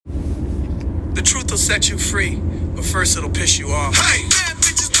The truth will set you free, but first it'll piss you off. Hey, bad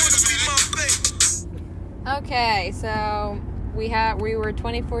bitches wanna be my babe. Okay, so we were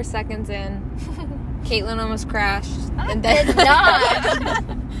 24 seconds in. Caitlin almost crashed. And then did not.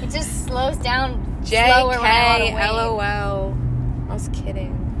 It just slows down slower when I want to wait. LOL. I was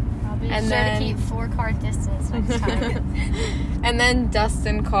kidding. I'll be sure to keep 4-car distance next time. And then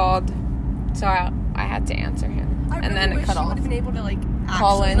Dustin called, so I had to answer him. And then it cut off. I would have been able to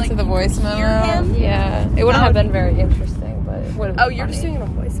call into the voice memo. Him. Yeah, it wouldn't have been very interesting, but it would have been you're funny. just doing it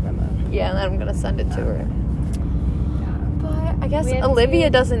on voice memo. Yeah, and then I'm gonna send it to her. But I guess Olivia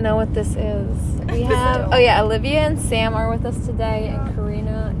doesn't know what this is. We have Olivia and Sam are with us today, and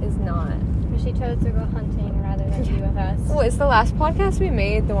Karina is not. She chose to go hunting rather than be with us. Well, it's the last podcast we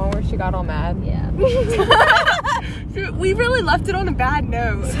made, the one where she got all mad. Yeah. We really left it on a bad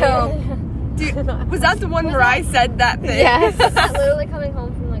note. So, dude, was that the one where I said that thing? yes. Is that literally coming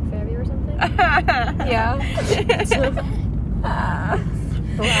home from Fairview or something? Yeah.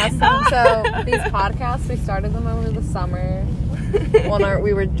 The last time. So these podcasts, we started them over the summer.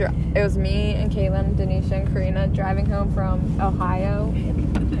 It was me and Caitlin, Denisha, and Karina driving home from Ohio.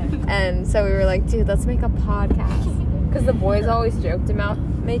 And so we were like, dude, let's make a podcast. Because the boys always joked about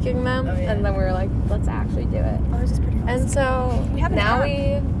making them. And then we were like, let's actually do it. Ours is pretty awesome. And so we have now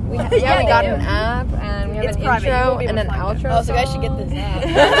an we got an app, and we have It's an private. intro and an outro. Oh, so you guys should get this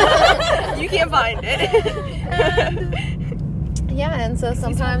app. You can't find it. And so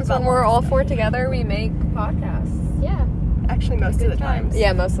sometimes when we're all four together, we make podcasts. Yeah. Actually, most of the time.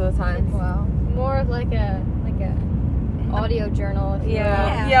 Yeah, most of the time. Wow. More of like a audio journal. If you will.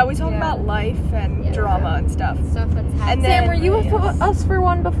 Yeah, we talk about life and drama and stuff. Stuff that's happening. And Sam, were you with us for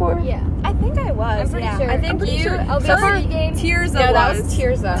one before? Yeah. I think I was. I'm pretty sure. I think I'm pretty you. sure. Tirza that was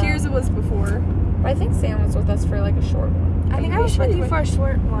Tirza. Tirza was before. I think Sam was with us for like a short one. I think I was with you for a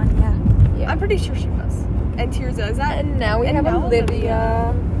short one, yeah. I'm pretty sure she was. And Tirza, is that? And now we have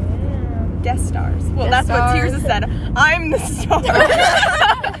Olivia. Guest stars. Well, Guest that's stars. what Tirza said. I'm the star.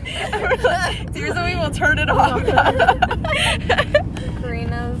 Tirza, we will turn it off.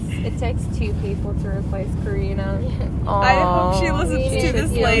 It takes two people to replace Karina. I hope she listens to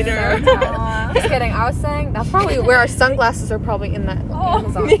this later. Just kidding. I was saying that's probably where our sunglasses are probably in that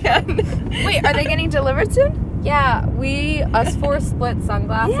Amazon. Man. Wait, are they getting delivered soon? Yeah, us four split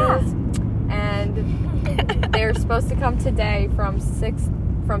sunglasses, and they're supposed to come today from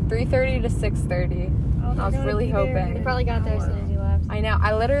 3:30 to 6:30. I was really hoping. You probably got there as soon as you left. I know.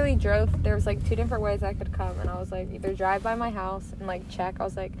 I literally drove. There was like two different ways I could come, and I was like, either drive by my house and like check. I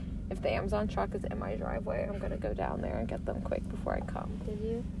was like, if the Amazon truck is in my driveway, I'm gonna go down there and get them quick before I come. Did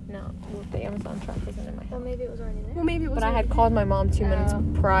you? No, well, the Amazon truck isn't in my house. Well, maybe it was already there. Well, maybe it was. But I had called my mom 2 minutes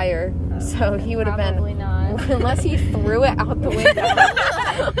prior, so he would have been. Probably not. Unless he threw it out the window.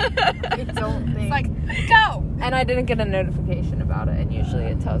 I don't think. It's like, go! And I didn't get a notification about it, and usually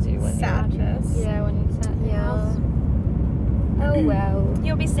it tells you when Sadness. Yeah, when you sat in the house. Oh well.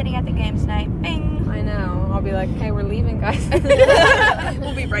 You'll be sitting at the game tonight. Bing! I know. I'll be like, hey, we're leaving, guys.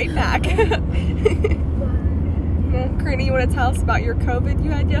 We'll be right back. Well, Karina, you want to tell us about your COVID you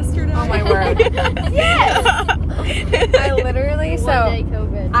had yesterday? Oh my word. Yes! I literally, One day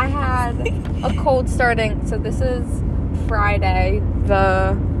COVID. I had a cold starting, so this is Friday,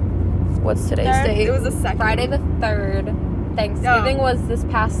 what's today's date? It was the 2nd. Friday the 3rd. Thanksgiving was this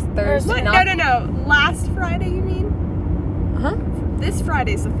past Thursday. What? No. Last Friday, you mean? Huh? This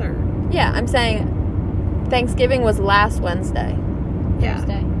Friday's the 3rd. Yeah, I'm saying Thanksgiving was last Wednesday. Yeah.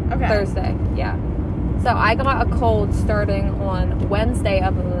 Thursday. Okay. Thursday, yeah. So I got a cold starting on Wednesday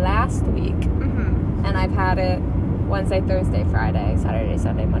of last week. Mm-hmm. And I've had it Wednesday, Thursday, Friday, Saturday,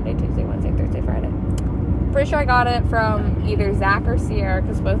 Sunday, Monday, Tuesday, Wednesday, Thursday, Friday. Pretty sure I got it from either Zach or Sierra,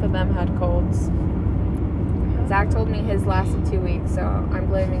 because both of them had colds. Zach told me his lasted 2 weeks, so I'm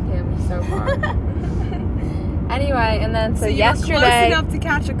blaming him so far. Anyway, and then so you yesterday. were close enough to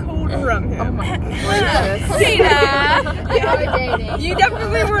catch a cold from him. Oh my goodness. Tina! You are dating. You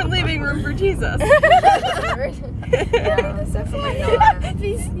definitely weren't leaving room for Jesus. Yeah, that's definitely not. It's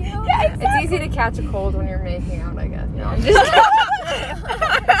easy to catch a cold when you're making out, I guess. No, I'm just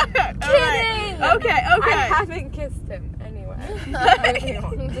kidding. Okay. I haven't kissed him anyway.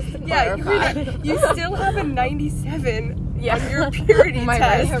 Just to clarify. You still have a 97 Yeah. on your purity My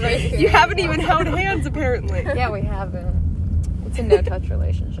test. right You haven't even held hands, apparently. Yeah, we haven't. It's a no-touch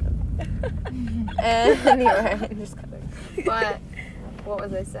relationship. Anyway, I'm just kidding. But what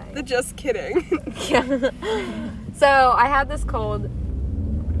was I saying? Just kidding. Yeah. So I had this cold,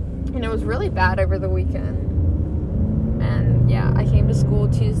 and it was really bad over the weekend. And yeah, I came to school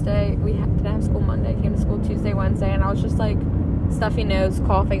Tuesday. Didn't have school Monday. I came to school Tuesday, Wednesday, and I was just like stuffy nose,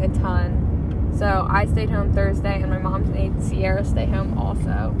 coughing a ton. So I stayed home Thursday, and my mom made Sierra stay home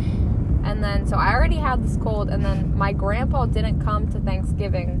also. And then, so I already had this cold, and then my grandpa didn't come to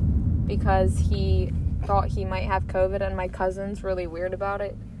Thanksgiving because he thought he might have COVID, and my cousin's really weird about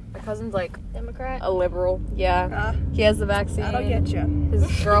it. My cousin's like Democrat. a liberal. Yeah. He has the vaccine. That'll get you.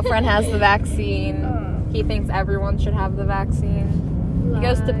 His girlfriend has the vaccine. He thinks everyone should have the vaccine. He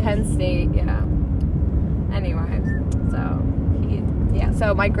goes to Penn State, yeah. Anyway,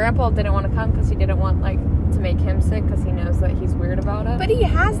 so my grandpa didn't want to come because he didn't want, like, to make him sick because he knows that he's weird about it. But he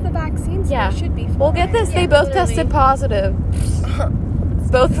has the vaccine, so he should be fine. Well, get this, they both tested positive.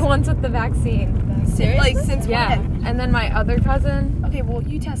 Both the ones with the vaccine. Seriously? Like, since when? And then my other cousin. Okay, well,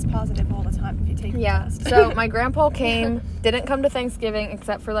 you test positive all the time if you take the test. So my grandpa didn't come to Thanksgiving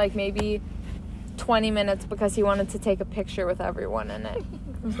except for, like, maybe 20 minutes because he wanted to take a picture with everyone in it.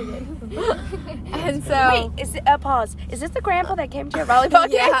 And so Wait, pause. Is this the grandpa that came to your volleyball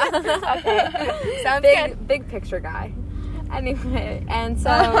game? Yeah. Okay. Sounds good. Big picture guy. Anyway, and so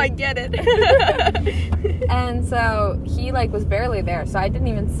I get it. and so he, like, was barely there, so I didn't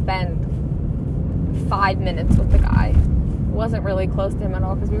even spend 5 minutes with the guy. Wasn't really close to him at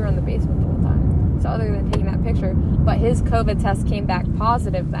all because we were in the basement the whole time. So other than taking that picture, but his COVID test came back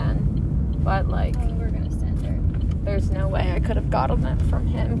positive then. But, like, we're gonna send her. there's no way I could have gotten it from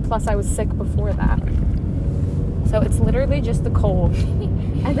him. Plus, I was sick before that. So it's literally just a cold.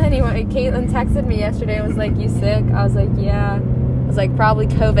 And anyway, Caitlin texted me yesterday and was like, "You sick?" I was like, "Yeah." I was like, "Probably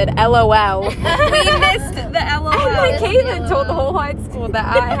COVID, LOL." We missed the LOL. And then Caitlin told the whole high school that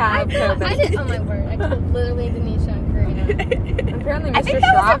I have COVID. I did, oh my word. I told literally Denisha and Karina. Apparently, I think Mr.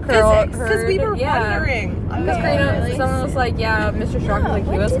 that Schrock was because heard. we were Yeah. wondering. Because Karina, someone was like, "Yeah, Mr. Schrock was like,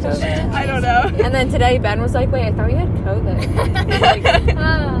 he was COVID." I don't know. And then today, Ben was like, "Wait, I thought you had COVID." He was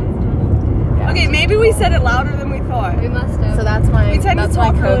like, Okay, maybe we said it louder than we thought. We must have. so that's my We tend to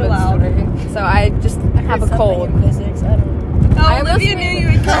talk really COVID loud. story. So I just have a cold. Physics, I don't know. Oh, I almost Olivia knew you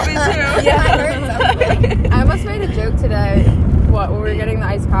had COVID too. Yeah. I almost made a joke today. When we were getting the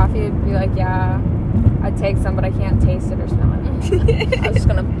iced coffee, it'd be like, "Yeah, I'd take some, but I can't taste it or smell it." I was just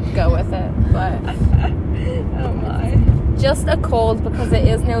gonna go with it, but Oh my. just a cold because it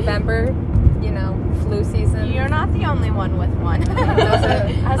is November. You know, flu season. You're not the only one with one.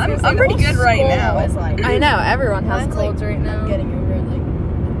 I'm pretty good right now. I know everyone has Mine's colds right now. I'm getting over it,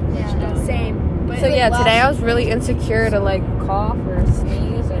 Yeah. Same. But So yeah, today I was really insecure to, like, cough or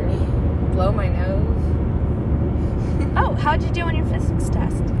sneeze or blow my nose. Oh, how'd you do on your physics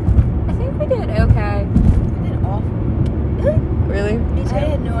test? I think we did okay. I did awful. Really? I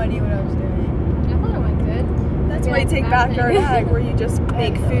had no idea what I was doing. I thought it went good. That's why you take back our ag where you just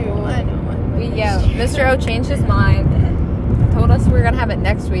make food. I know. Mr. O changed his mind. Told us we were gonna have it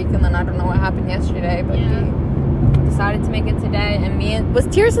next week, and then I don't know what happened yesterday, but he decided to make it today. And was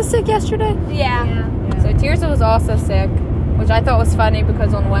Tirza sick yesterday? Yeah. So Tirza was also sick, which I thought was funny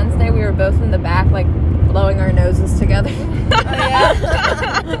because on Wednesday we were both in the back, like, blowing our noses together. And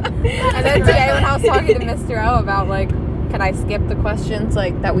then today when I was talking to Mr. O about, like, can I skip the questions,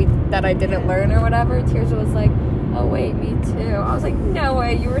 like, that I didn't learn or whatever, Tirza was like, "Oh wait, me too." I was like, "No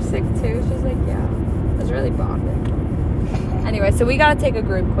way, you were sick too?" She was like, "Yeah." It was really bonding. Anyway, so we gotta take a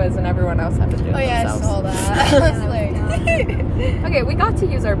group quiz and everyone else had to do it themselves. I saw that. Okay, we got to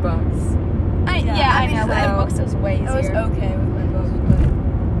use our books. I know. With the so- books, it was way easier. I was okay with my book,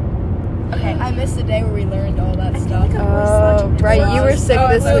 but Okay. I missed the day where we learned all that stuff. Oh, right. You were sick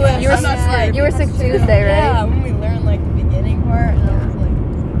this wait, week. wait, You I'm not sorry. were sick Tuesday, Yeah, right? when we learned like the beginning part, and I was like,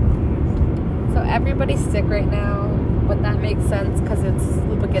 So everybody's sick right now, but that makes sense because it's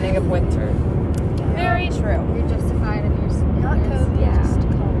the beginning of winter. Very true. You're justified in your not sickness. COVID, Yeah. just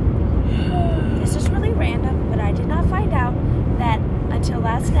cold. This is really random, but I did not find out that until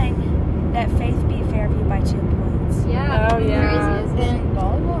last night that Faith beat Fairview by 2 points. Yeah. Oh, yeah. Crazy, isn't it? In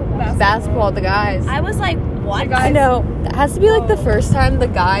volleyball, or Basketball, the guys. I was like, what? I know. That has to be like the first time the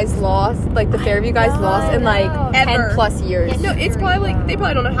guys lost, like the Fairview guys lost in like know. 10 Ever. plus years. No, it's probably like they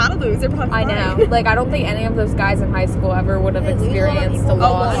probably don't know how to lose. They're probably I fine. know. Like, I don't think any of those guys in high school ever would have They lose a lot of experienced a people.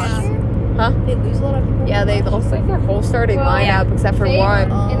 loss. last year? Huh? They lose a lot of people. Yeah, they lost like their whole starting Well, lineup except for Faith,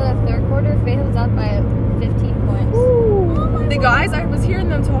 one. In the third quarter, Faith was up by 15 points. The guys, I was hearing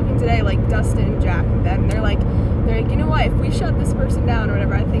them talking today, like Dustin, Jack, and Ben. They're like, you know what? If we shut this person down or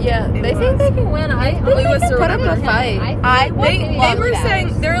whatever, I think Yeah, they think lose. they can win. I think they Lewis can or put up a whatever. fight. They were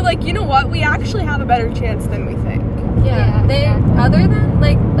saying they're like, you know what? We actually have a better chance than we think. Yeah, they other than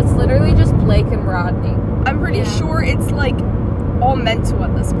like it's literally just Blake and Rodney, I'm pretty sure it's like all mental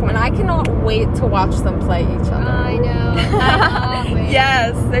at this point. and I cannot wait to watch them play each other. I know.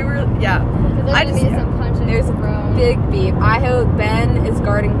 Yes, they were. Yeah, There's I gonna just be some punches There's a thrown. big beef. I hope Ben is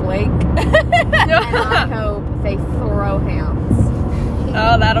guarding Blake. throw hands.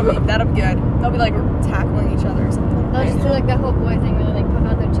 Oh, that'll be good. They'll be like tackling each other or something. They'll just do like the whole boy thing where they like puff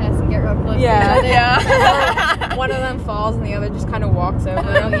out their chest and get real close Yeah. to each other. Yeah. One of them falls and the other just kind of walks over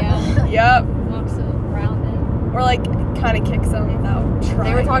Oh, them. yeah. Yep. Walks around it. Or like kind of kicks them without trying.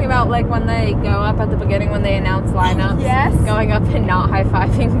 They were talking about like when they go up at the beginning when they announce lineups. Yes. Going up and not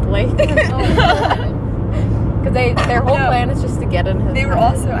high-fiving Blake. Because their whole No. plan is just to get in his They were head.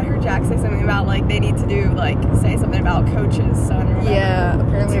 also, I heard Jack say something about like they need to do like say something about coach's son or whatever. Yeah,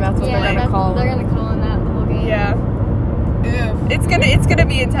 apparently that's what they're gonna call They're him. gonna call him that the whole game. Yeah. It's gonna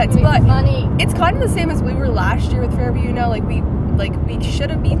be intense, It's but funny. it's kind of the same as we were last year with Fairview. You know, we should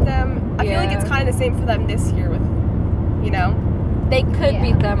have beat them. I feel like it's Yeah. kind of the same for them this year with, you know, They could Yeah.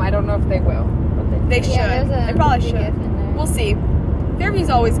 beat them. I don't know if they will. But they should. Yeah, there's a They probably big should. if in there. We'll see. Fairview's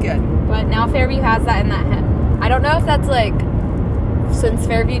always good. But now Fairview has that in that head. I don't know if that's like since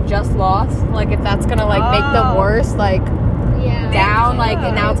Fairview just lost, like if that's gonna like make them Oh. worse, like Yeah. down, like Yeah.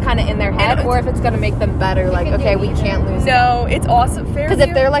 and now it's kind of in their head, it's- or if it's gonna make them better, like could do okay, we either. can't lose. No, it's awesome. Fairview. Because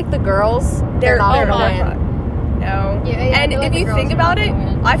if they're like the girls, they're not oh gonna my win. God. No. Yeah, I And feel like if the you girls think are about not it, gonna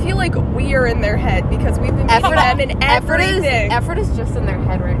win. I feel like we are in their head because we've been beating them in everything. Effort is just in their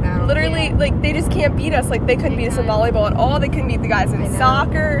head right now. Literally, Yeah. like they just can't beat us. Like they couldn't beat us in volleyball at all. They couldn't beat the guys in I know.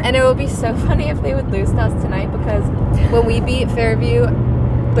 soccer. And it would be so funny if they would lose to us tonight because when we beat Fairview,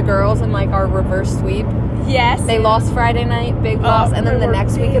 the girls in like our reverse sweep, Yes. they lost Friday night, big loss, and then they the were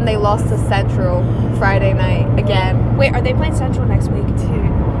next big. weekend they lost to Central Friday night again. Wait, are they playing Central next week?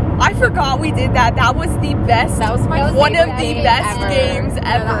 I forgot we did that. That was the best. That was my That was one of favorite the game best ever. games No,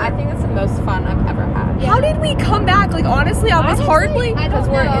 ever. I think it's the most fun I've ever had. Yeah. How did we come back? Like honestly, I was Honestly, hardly. I Because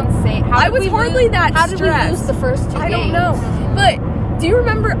don't we're know. insane. I did was we hardly lose, that How did we stressed. lose the first two I don't games? know. But do you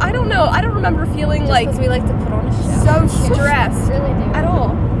remember? I don't know. I don't remember feeling Just like because we like to put on a show. so stressed Really do. at all.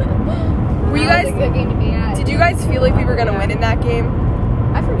 Were you That was guys? a good game to be at. Did you guys feel like we were gonna Yeah. win in that game?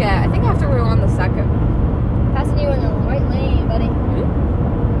 I forget. I think after we won the second. Passing you in the right lane, buddy.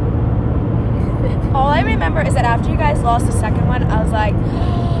 All I remember is that after you guys lost the second one, I was like,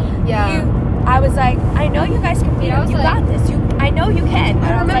 Yeah. I was like, I know you guys can beat Yeah, I them. was You like- got this. I know you can. And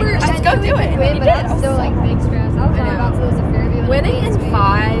I was remember- like, I just go do it. And Win, you but did. I'm still like big stress. I was I know. about to lose a Fairview. Winning in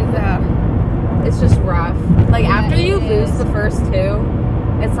 5, Yeah. it's just rough. Like Yeah, after you it lose is. the first 2,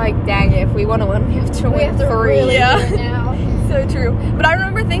 it's like, dang it, if we want to win, we have to We win have to 3. really Yeah. do it now. So true. But I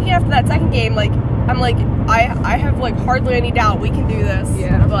remember thinking after that second game, like I'm like I have like hardly any doubt we can do this.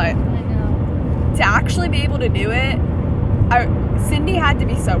 Yeah. But I know. to actually be able to do it, Cindy had to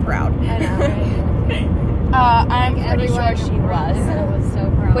be so proud. I know. I'm Like, pretty everyone sure in the she room was. was so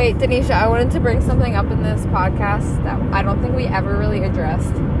proud. Wait, Denisha, I wanted to bring something up in this podcast that I don't think we ever really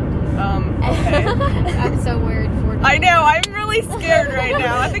addressed. Okay. I'm so worried for I know. I'm really scared right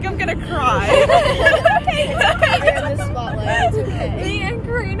now. I think I'm gonna cry. You're in the spotlight. It's okay. Me and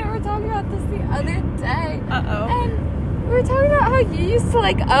Karina were talking about this the other day. Uh-oh. And we were talking about how you used to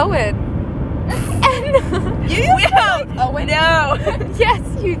like Owen. And You Owen? No. yes,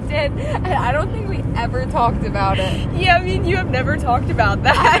 you did. And I don't think we ever talked about it. Yeah, I mean you have never talked about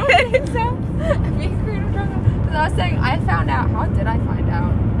that. I don't think so. Me and Karina were talking about because I was saying I found out. How did I find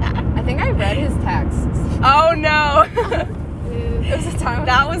out? I think I read his texts. Oh no. It was a time.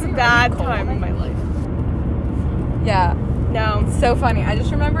 That was a bad time in my life. Yeah. No. So funny. I just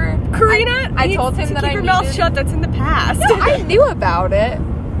remember Karina, I needs told him to that keep I your mouth needed- shut. That's in the past. No, I knew about it.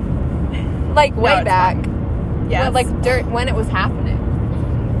 Like way it's back. Yes. When, like when it was happening.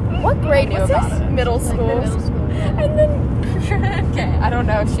 What grade I knew was about this? it. Middle school. Middle school. Yeah. And then okay, I don't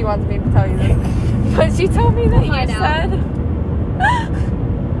know if she wants me to tell you this, but she told me that you Find out. said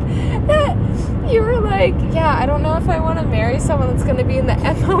that you were like, yeah, I don't know if I want to marry someone that's going to be in the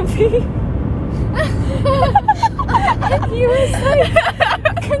MLB. And he was like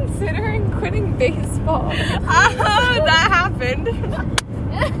considering quitting baseball. That happened.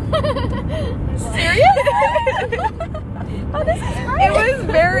 Serious? Oh, this is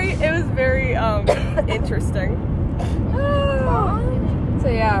great. It was very interesting. So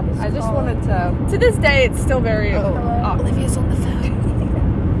yeah, I just wanted to. To this day, it's still very. Olivia's on the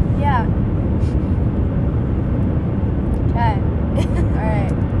phone. Yeah. Okay.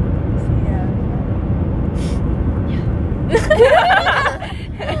 Alright. See ya.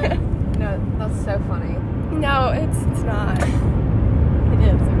 No, that's so funny. No, it's not. It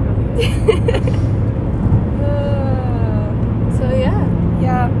is. It really is. So yeah.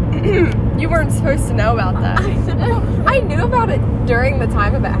 Yeah. You weren't supposed to know about that. I knew about it during the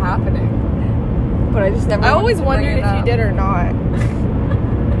time of it happening, but I just never. I always wanted to bring wondered if you did or not.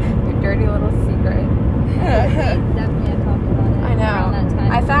 Your dirty little secret. Definitely had talked about it. I know. Around that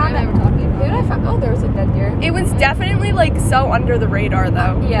time. I found I it. remember talking Who about did I it. find? Oh, there was a dead deer. It was definitely, like, so under the radar,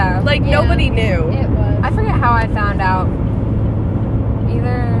 though. Yeah. Like, Yeah. nobody knew. It was. I forget how I found out.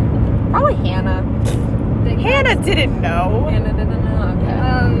 Probably Hannah. Hannah didn't know. Hannah didn't know.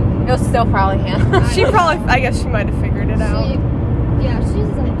 Okay. It was still probably Hannah. She probably, I guess she might have figured it out. She's like,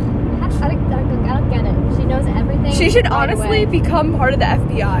 I don't get it. She knows everything. She should right honestly away. become part of the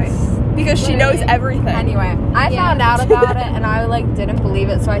FBI. Because she knows Literally. everything. Anyway, I found out about it and I like didn't believe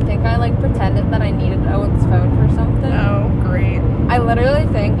it, so I think I like pretended that I needed Owen's phone for something. Oh, great. I literally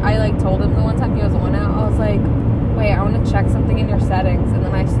think I like told him the one time he was on out, I was like, wait, I want to check something in your settings, and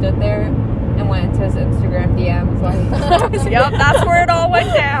then I stood there and went into his Instagram DMs like Yep, that's where it all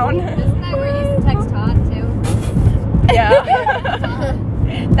went down. Isn't that where you used to text Todd too? Yeah.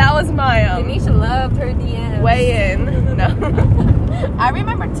 That was my, Denisha loved her DMs. weigh in. No. I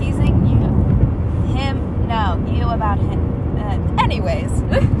remember teasing you about him. Anyways,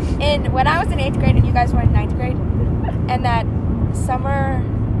 when I was in 8th grade and you guys were in 9th grade, and that summer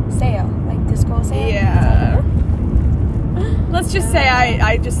sale, like the school sale. Yeah. Let's just say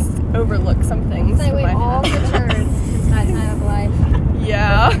I just overlooked some things. So we with my- all matured since that time of life.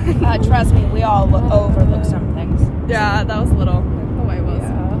 Yeah. Trust me, we all overlook some things. Yeah, that was a little. Oh, I was.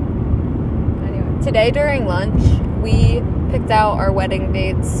 Anyway, today during lunch, we picked out our wedding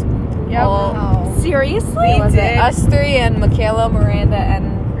dates. Yep. Seriously? Was did. it us three and Michaela, Miranda,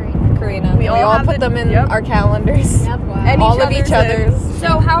 and Karina? We all have put them in yep. our calendars. Yep. Wow. And All of each other's.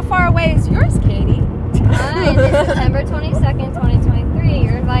 So how far away is yours, Katie? Mine is September 22nd, 2023.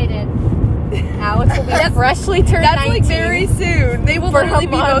 You're invited. Alex will be freshly turned That's 19. like very soon. They will For a literally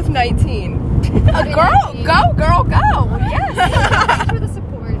be month. both 19. Girl, go. Yes. Thanks for the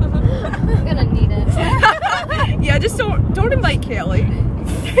support. I'm gonna need it. Yeah, just don't invite Kaylee.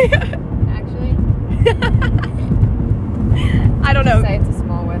 Actually, I don't know. Say it's a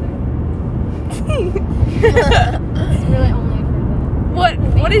small wedding. it's really only for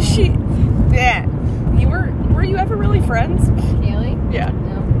What is she? Yeah. Were you ever really friends? the Kaylee. Yeah.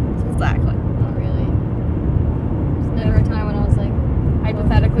 No, Exactly. not really. There's never a time when I was like,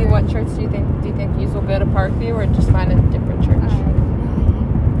 Hypothetically, what church do you think you will go to Parkview, or just find a different church?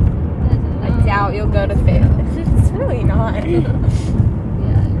 I doubt you'll go to Faith. It's really not.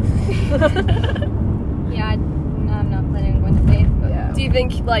 Yeah, I'm not planning on going to Faith, but Yeah. Do you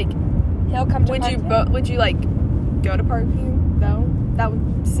think like He'll come to would you Parkview? like go to Parkview though? That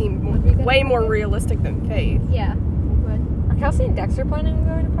would seem Would we go to way more Parkview? realistic than Faith. yeah, would. Are Kelsey and Dexter planning on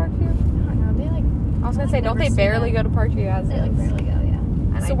going to Parkview? I don't know. They like I was gonna say, don't they barely go to Parkview as they like is? barely go. Yeah,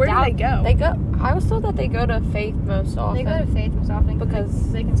 And So I where do doubt they go? They go. I was told that they go to Faith most often. they go to Faith most often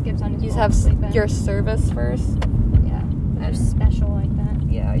Because they can skip Sunday school. You just have and sleep in. your service first. Yeah, they're special like that.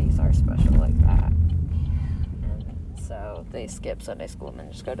 Yeah, you are special like that. And so they skip Sunday school and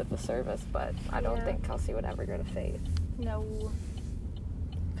then just go to the service. But I don't Yeah. think Kelsey would ever go to Faith. No.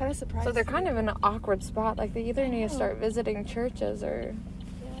 Kind of surprised. So they're kind of in an awkward spot. Like they either need to start visiting churches, or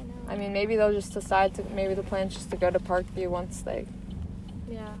Yeah, I know. I mean, maybe they'll just decide to. Maybe the plan's just to go to Parkview once they.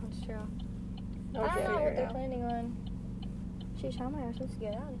 Yeah, that's true. I Okay. don't know what they're planning on. Sheesh, how am I supposed to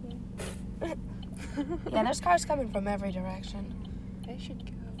get out of here? Yeah, there's cars coming from every direction. They should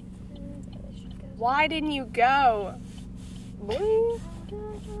go. Why didn't you go? Boy.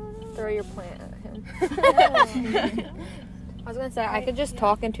 Throw your plant at him. I was gonna say I could just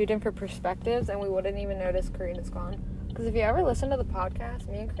talk in two different perspectives and we wouldn't even notice Karina's gone. Because if you ever listen to the podcast,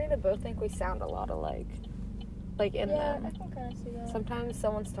 me and Karina both think we sound a lot alike. Like in Yeah, I them. can kind of see that. Sometimes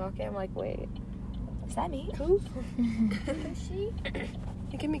someone's talking, I'm like, wait. Is that me? Is she?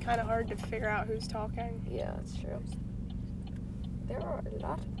 It can be kind of hard to figure out who's talking. Yeah, that's true. There are a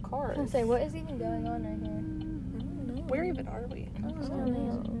lot of I cars. was say, what is even going on right here? Where even are we? I don't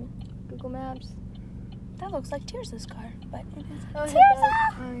know. Google Maps. That looks like Tears' car, but it is. Oh, Tears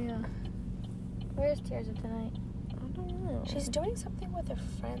Oh, yeah. Where's Tears of tonight? I don't know. She's doing something with her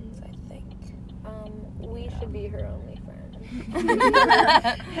friends, I think. We should be her only friend.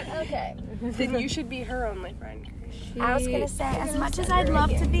 Okay. Then you should be her only friend. I was gonna say, as much as I'd love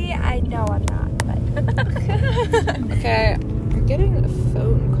to be, I know I'm not. But Okay, I'm getting a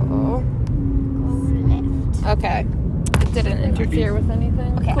phone call. Okay. It didn't interfere with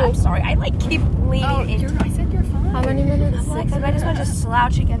anything. okay, I'm sorry. I like keep leaning into. I said you're fine. How many minutes? I'm like, I might as well just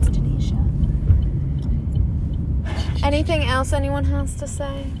slouch against Denisha. Anything else anyone has to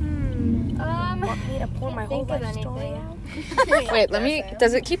say? Want me to pour my whole think of life story anything. out? Wait, let me.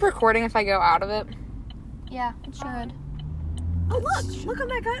 Does it keep recording if I go out of it? Yeah, it should. Oh look on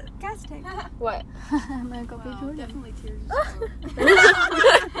my gas tank. What? Michael B. Jordan. Definitely tears.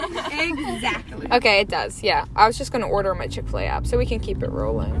 Exactly. Okay, it does. Yeah, I was just gonna order my Chick-fil-A app so we can keep it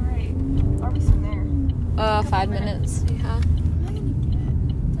rolling. Alright. Are we still there? 5 minutes. Yeah.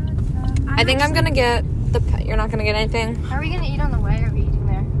 I think I'm gonna get you're not gonna get anything? Are we gonna eat on the way or are we eating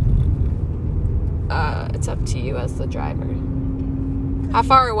there? It's up to you as the driver. How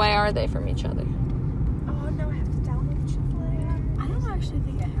far away are they from each other? Oh no, I have to download the Chick-fil-A. I don't actually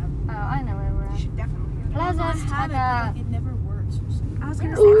think I have. Oh, I know where we're You at. should definitely get it. Let's have it, talk. but it never works for some reason. I was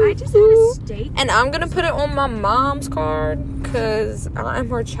gonna say, I just had a steak. And I'm gonna put it on my mom's card because I'm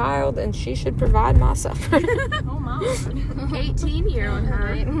her child and she should provide my supper. Oh, Mom. 18 year on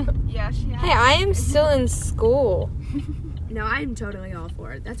her. Yeah, she has. Hey, I am still in school. No, I'm totally all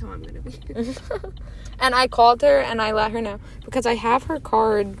for it. That's how I'm gonna be. And I called her and I let her know because I have her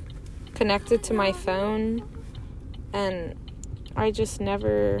card connected to my phone and I just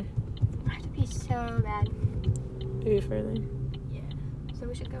never I have to be so bad. do further. Yeah. So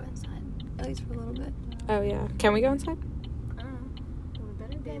we should go inside. At least for a little bit. Oh yeah. Can we go inside? We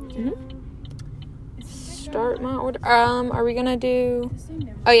better be able to. Mhm. Start my order. Are we gonna do?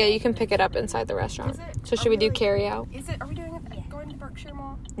 Oh yeah, you can pick it up inside the restaurant. So should we do carry out? Is it? Are we doing it? Going to Berkshire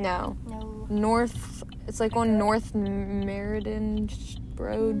Mall? No. No. North. It's like on North Meriden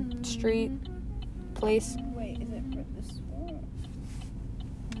Road Street place. Wait, is it for this one?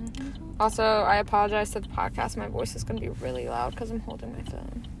 Also, I apologize to the podcast. My voice is gonna be really loud because I'm holding my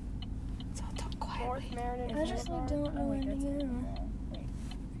phone. So I'll talk quietly. I just don't know where to go.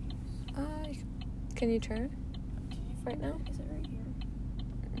 Can you turn right now? Is it right here?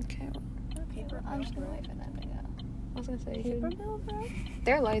 Okay. Well, I'm just gonna wait for them to go. I was gonna say you Paper could, mill, bro?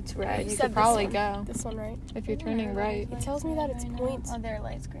 their light's red. You said could probably this go This one, right? if you're turning right. It tells me that it's points. Oh, their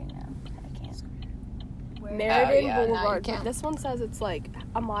light's green now. I can't. Meriden yeah, no, you Boulevard. can't. But this one says it's like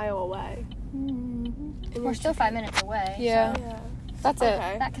a mile away. We're still 5 minutes away. Yeah, Yeah. that's it.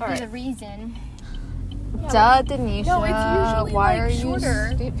 Okay. That could be the reason. Duh, Denisha. No, it's usually, why like, are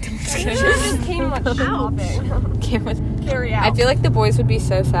shorter. you? It just came much shopping. Carry out. I feel like the boys would be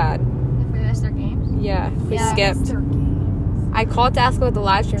so sad. If we missed their games. Yeah, if we Yeah. skipped. I called to ask about the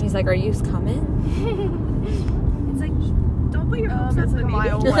live stream. He's like, "Are you coming?" It's like, don't put your hopes up like a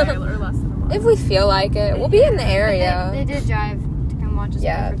mile away or less than a mile. If we feel like it, we'll be in the area. They did drive to come watch us.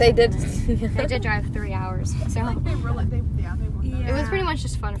 Yeah, play they for 10 did. minutes. They did drive 3 hours. So Like they really, they won. it was pretty much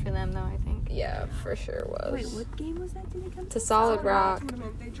just fun for them, though. I think. Yeah, for sure was. Wait, what game was that? Did they come To Solid Rock.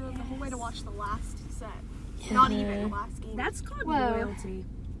 Tournament. They drove the whole way to watch the last set. Not even the last game. That's called Whoa. loyalty.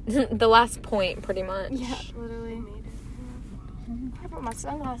 The last point, pretty much. Yeah, literally. I put my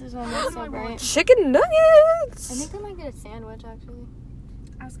sunglasses on. They're so bright. Chicken I nuggets. think I might get a sandwich actually.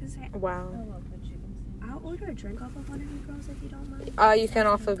 I was gonna say, Wow. I'll order a drink off of one of you girls if you don't mind. You can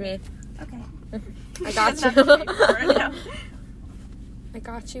off of me. Okay. I got Doesn't have to pay for it, you. yeah. I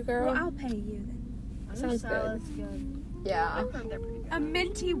got you, girl. Well, I'll pay you then. Sounds good. Yeah. A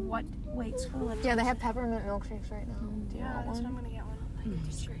minty what? Wait, scroll up. Yeah, they have peppermint milkshakes right now. Do you Yeah, want that's what one? I'm gonna get one.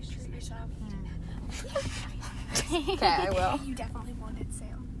 Okay, I will. You definitely wanted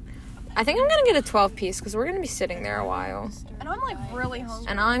Sam. I think I'm gonna get a 12-piece because we're gonna be sitting there a while, And I'm like really hungry.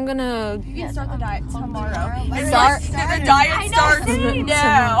 and I'm gonna. You can start the diet tomorrow. Start- The diet starts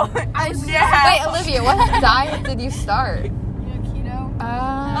now. Wait, Olivia, what diet did you start? Keto?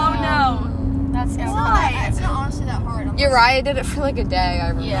 Oh no. That's Why? It's not honestly that hard. I'm Uriah did it for like a day, I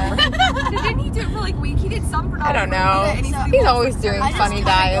remember. Yeah. Didn't he do it for like a week? He did some for I don't know. And he's He's always doing I just funny kinda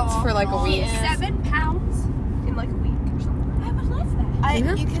go diets off for like a and on. week. Yeah. 7 pounds in like a week or something. I would love that.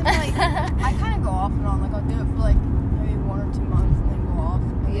 You can like, I kind of go off and on. Like I'll do it for like maybe 1 or 2 months and then go off.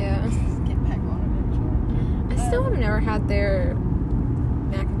 And Yeah. then just get back on eventually. I still have never had their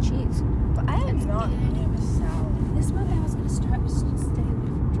mac and cheese. But I have not eaten a salad. This month I was gonna stay away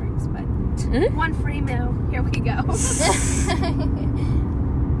from drinks, but Hmm? one free meal. Here we go. I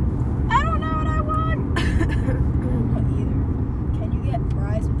don't know what I want. Not either. Can you get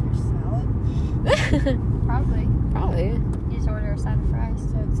fries with your salad? Probably. Probably. You just order a side of fries.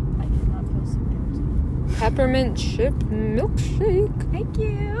 So I cannot feel so guilty. Peppermint chip milkshake. Thank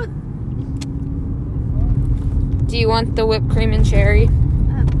you. Do you want the whipped cream and cherry?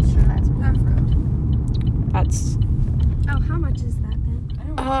 Sure, that's fruit. That's. Oh, how much is that then? I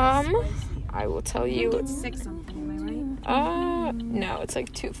don't want spicy. I will tell you. It's 6 something, am I right? No, it's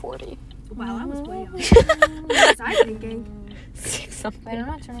like $2.40. Wow, I was way off. What was I thinking? 6 Wait, something. I'm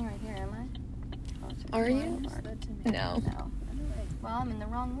not turning right here, am I? Oh, it's Are you? right. No. No. Well, I'm in the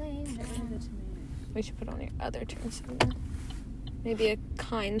wrong lane. We should put on your other turn signal. Maybe a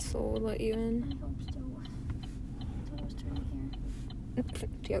kind soul will let you in. I hope so. I thought I was turning here.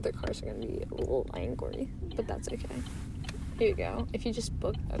 The other cars are gonna be a little angry, but that's okay. Here you go. If you just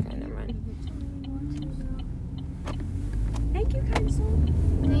book. Okay, never mind. Thank you, kind soul.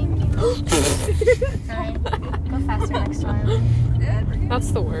 Thank you. Alright. Go faster next time.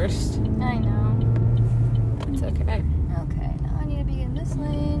 That's the worst. I know. It's okay. Okay, now I need to be in this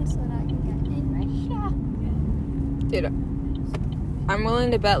lane so that I can get in right here. Dude, I'm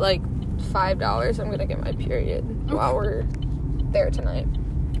willing to bet like $5 I'm gonna get my period while we're there tonight.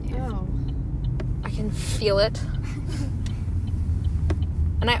 Oh. I can feel it.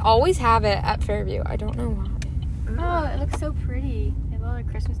 And I always have it at Fairview. I don't know why. Oh, it looks so pretty. They have all the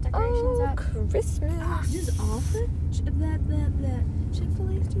Christmas decorations up. Christmas. Does all the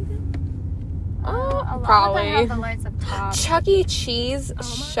Chick-fil-A's do that? A lot of them Probably. have the lights up top. Chuck E. Cheese.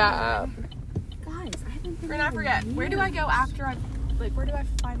 Shut up. Guys, I haven't been. And I forget. Where do I go after I, where do I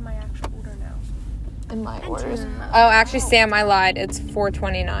find my actual order now? In my orders. Oh, actually, Sam, I lied. It's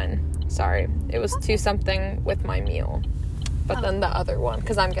 $4.29. Sorry. It was 2 something with my meal. But then the other one,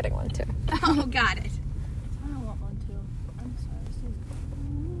 because I'm getting one too. Oh, got it. I don't want one too. I'm sorry.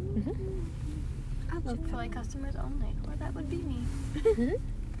 This is... I love Chick-fil-A customers only. Or that would be me.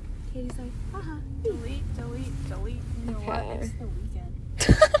 Katie's like, haha. Delete. You know what? Okay. It's the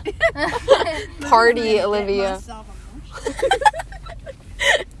weekend. Party, Olivia.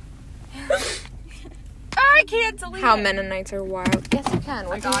 I can't delete How it. Mennonites are wild. Yes, you can.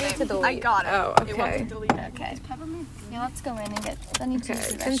 What do you need to delete? I got it. Oh, It wants okay. to delete it. Okay. Yeah, let's go in and get the new Okay,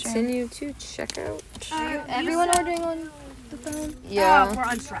 restroom. continue to check out. Everyone ordering on the phone? Yeah. We're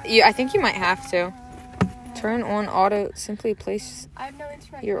on strike. I think you might have to. Turn on auto. Simply place I have no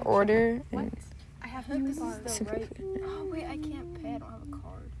internet. your order. And, I have no card. simply, Oh, wait, I can't pay. I don't have a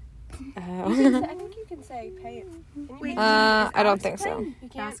card. oh. I think you can say pay it. Can you Wait, pay I don't think so. You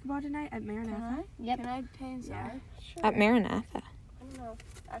can't. Basketball tonight at Maranatha. Yep. Can I pay inside? Sure. At Maranatha. I don't know.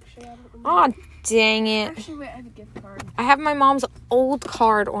 Actually, I don't remember. Oh, dang it. Actually, wait. I have a gift card. I have my mom's old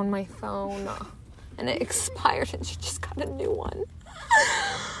card on my phone. And it expired and she just got a new one.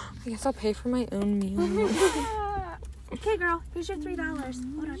 I guess I'll pay for my own meal. Okay, girl. Here's your $3.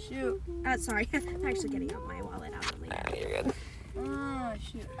 Hold on. Shoot. Sorry. I'm actually getting out my wallet out of later. You're good. Oh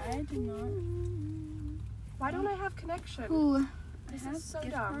shoot! I did not. Why don't I have connection? Ooh. This is so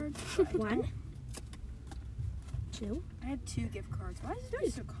dumb. One. Two. I have 2 gift cards. Why is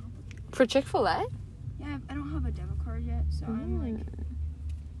this so complicated? For Chick-fil-A? Yeah, I don't have a debit card yet, so I'm like,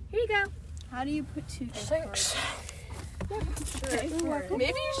 Here you go. how do you put 2 gift Thanks. cards? Maybe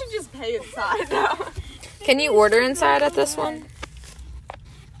you should just pay inside now. Can you order inside at this one?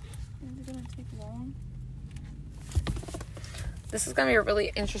 Is it gonna take long? This is gonna be a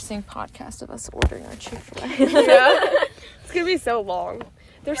really interesting podcast of us ordering our Chick-fil-A. It's gonna be so long.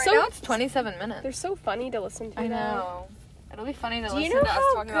 They're Right so now it's 27 minutes. they're so funny to listen to. I though. know. It'll be funny to Do listen you know to us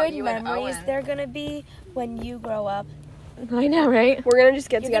how talking about good you and memories Owen. they're gonna be when you grow up? I know, right? We're gonna just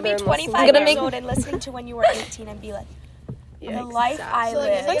get You're together gonna be and listen 25 gonna years make- old and listening to when you were 18 and be like, the life I So,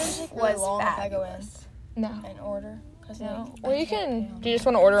 like, is lived it gonna take really was long if I fabulous. go in No. and order? Cause No. like, Or you can. Do you just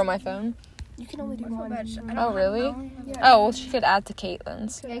want to order on my phone? You can only do one. Oh, really? Oh, well, she could add to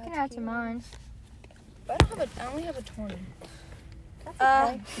Caitlin's. Yeah, you can add to mine. but I only have a 20.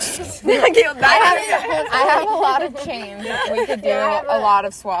 I have a lot of change. We could do a lot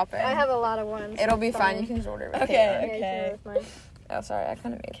of swapping. I have a lot of ones. It'll be fine. You can just order it with Caitlin. Okay. Oh, sorry. I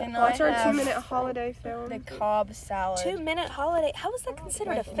kind of made Can that. Watch I our have 2-minute holiday film. the Cobb salad? 2-minute holiday. How is that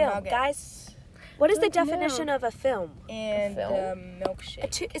considered a With film, nuggets. guys? What is the definition of a film? And Film?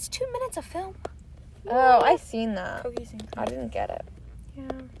 milkshake. It's 2 minutes of film. Oh, I seen that. Cookies and I didn't get it.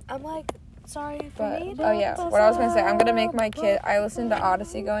 I'm like, sorry for But, me. oh yeah. What I was going to say, I'm going to make my kid, I listened to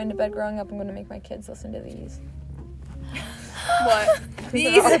Odyssey going to bed growing up. I'm going to make my kids listen to these. What?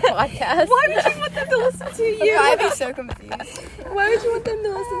 These? Our podcast. Why would you want them to listen to you? I'd be so confused. Why would you want them to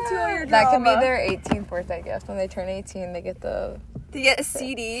listen to all your That could be drama? their 18th birthday gift. When they turn 18, they get the To get a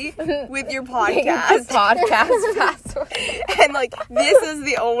CD with your they get the podcast. podcast password. And like, this is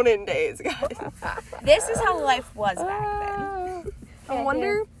the olden days, guys. This is how life was back then. I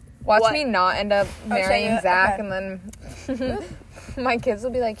wonder. Watch What? me not end up marrying you- Zach, okay. and then my kids will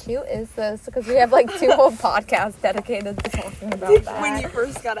be like, "Who is this?" Because we have like 2 whole podcasts dedicated to talking about that. When you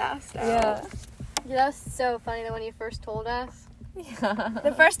first got asked out. Yeah. Yeah, that was so funny that when you first told us. Yeah.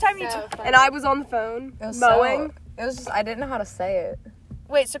 The first time you So funny. And I was on the phone It was mowing. It was just I didn't know how to say it.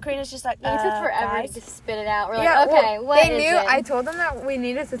 wait, so Karina's just like, It took forever guys? to spit it out. We're Yeah, like, okay, well, what they is knew. it? I told them that we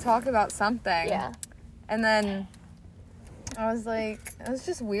needed to talk about something. Yeah. And then I was like, it was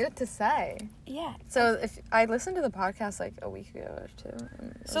just weird to say. Yeah. So if I listened to the podcast like a week ago or 2.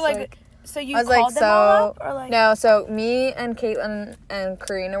 And it So was like, so you I was called like, them all up, so or like? no. So me and Caitlin and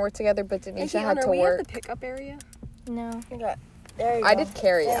Karina were together, but And Denisha Caitlin, had are to we at work. the pickup area? No. There you I go. did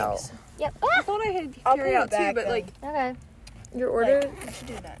carry Thanks. out. Yep. I thought I had I'll carry put it out too, back but then. like, Okay. Your order? I should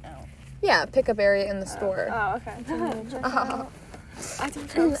do that now. Yeah, pickup area in the store. Oh, okay.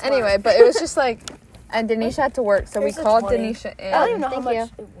 Anyway, but it was just like, and Denisha had to work, so we called Denisha in. I don't even know how Thank much you.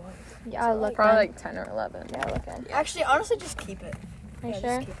 it was. Yeah, I'll look. Probably like 10 or 11. Yeah, I'll look in. Actually, honestly, just keep it. Are you Yeah,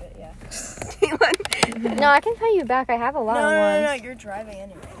 sure? just keep it, yeah. No, I can pay you back. I have a lot of ones. No, you're driving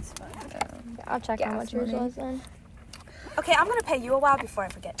anyway. It's fine. Yeah, I'll check how much yours was then. Okay, I'm gonna pay you a while before I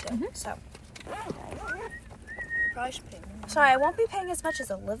forget to. So, Probably should pay me. sorry, I won't be paying as much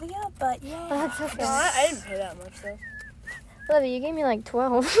as Olivia, but yeah. Oh, that's okay. No, I didn't pay that much though. Olivia, you gave me like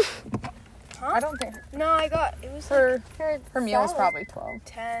 12. I don't think No, it was her Her meal was salad. probably 12.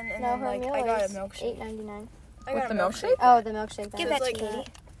 10, and No, then her like meal I got a was milkshake. $8.99. I With got the a milkshake? Oh, the milkshake. Give then. that to like Katie.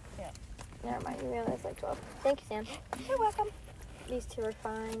 Never mind, your meal was like 12. Thank you, Sam. You're welcome. These two are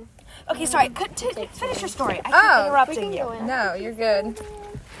fine. Okay, sorry. Finish your story. I keep Oh, We interrupting can you. go in. No, you're good.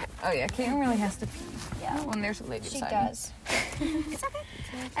 Oh yeah, Caitlin really has to pee. Yeah. When there's a lady She beside me. does.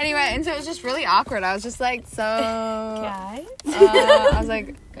 Anyway, and so it was just really awkward. I was just like, so... Guys. I was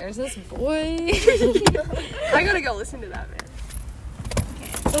like, there's this boy. I gotta go listen to that, man.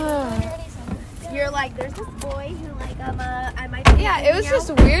 You're like, there's this boy who like, I might be Yeah, it was just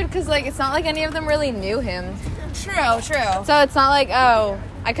weird because like it's not like any of them really knew him. True. So it's not like, oh,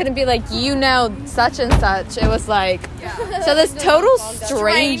 I couldn't be like, you know, such and such. It was like, so this total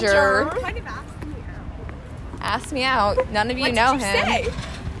stranger Kind of asked me out. None of you What know did you him. say?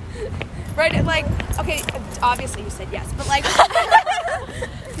 Right, like, okay, obviously you said yes, but like,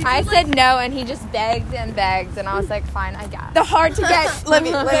 I said no, and he just begged and begged, and I was like, fine, I got it. the hard to get, Livy,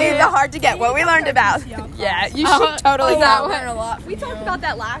 the hard to get, what we learned about. Yeah, you should totally that learn a lot. We talked about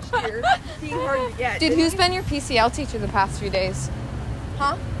that last year. Being hard to get. Dude, who's been your PCL teacher the past few days?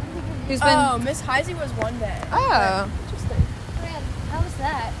 Huh? Who's been? Oh, Miss Heisey was one day. Oh. How was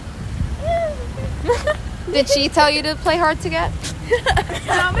that? Did she tell you to play hard to get?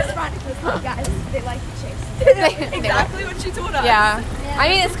 No, Miss Veronica was guys, they like to chase. Exactly what she told us. Yeah. I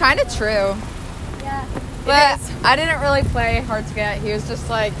mean, it's kind of true. Yeah. But I didn't really play hard to get. He was just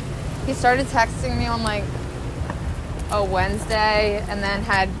like, he started texting me on like a Wednesday and then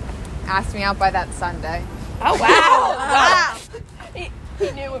had asked me out by that Sunday. Oh, wow. Wow. He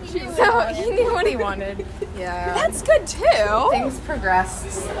knew what she was So he knew what he wanted. Yeah. That's good too. Things progressed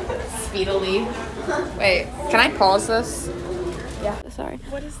speedily. Wait, can I pause this? Yeah, sorry.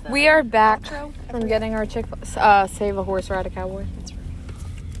 What is that? We are back from getting our Save a Horse, Ride a Cowboy.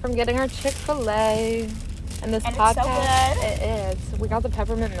 From getting our Chick-fil-A. And this And it's so podcast, good. it is. We got the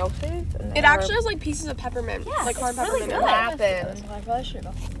peppermint milkshake. And It actually has like pieces of peppermint. Yes, like hard it's really peppermint. good. happened. I probably should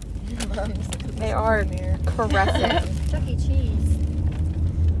have. They are caressing. Chuck E. Cheese.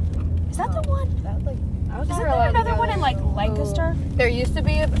 Is that the one? Isn't never there allowed to another go one in like Lancaster? There used to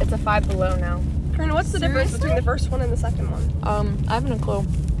be, it's a Five Below now. Corinne, what's the difference between the first one and the second one? I haven't a clue.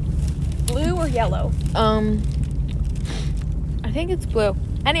 Blue or yellow? I think it's blue.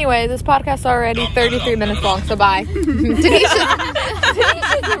 Anyway, this podcast's already 33 minutes long, so bye.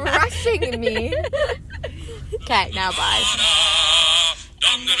 Denisha's rushing me. Okay, now bye.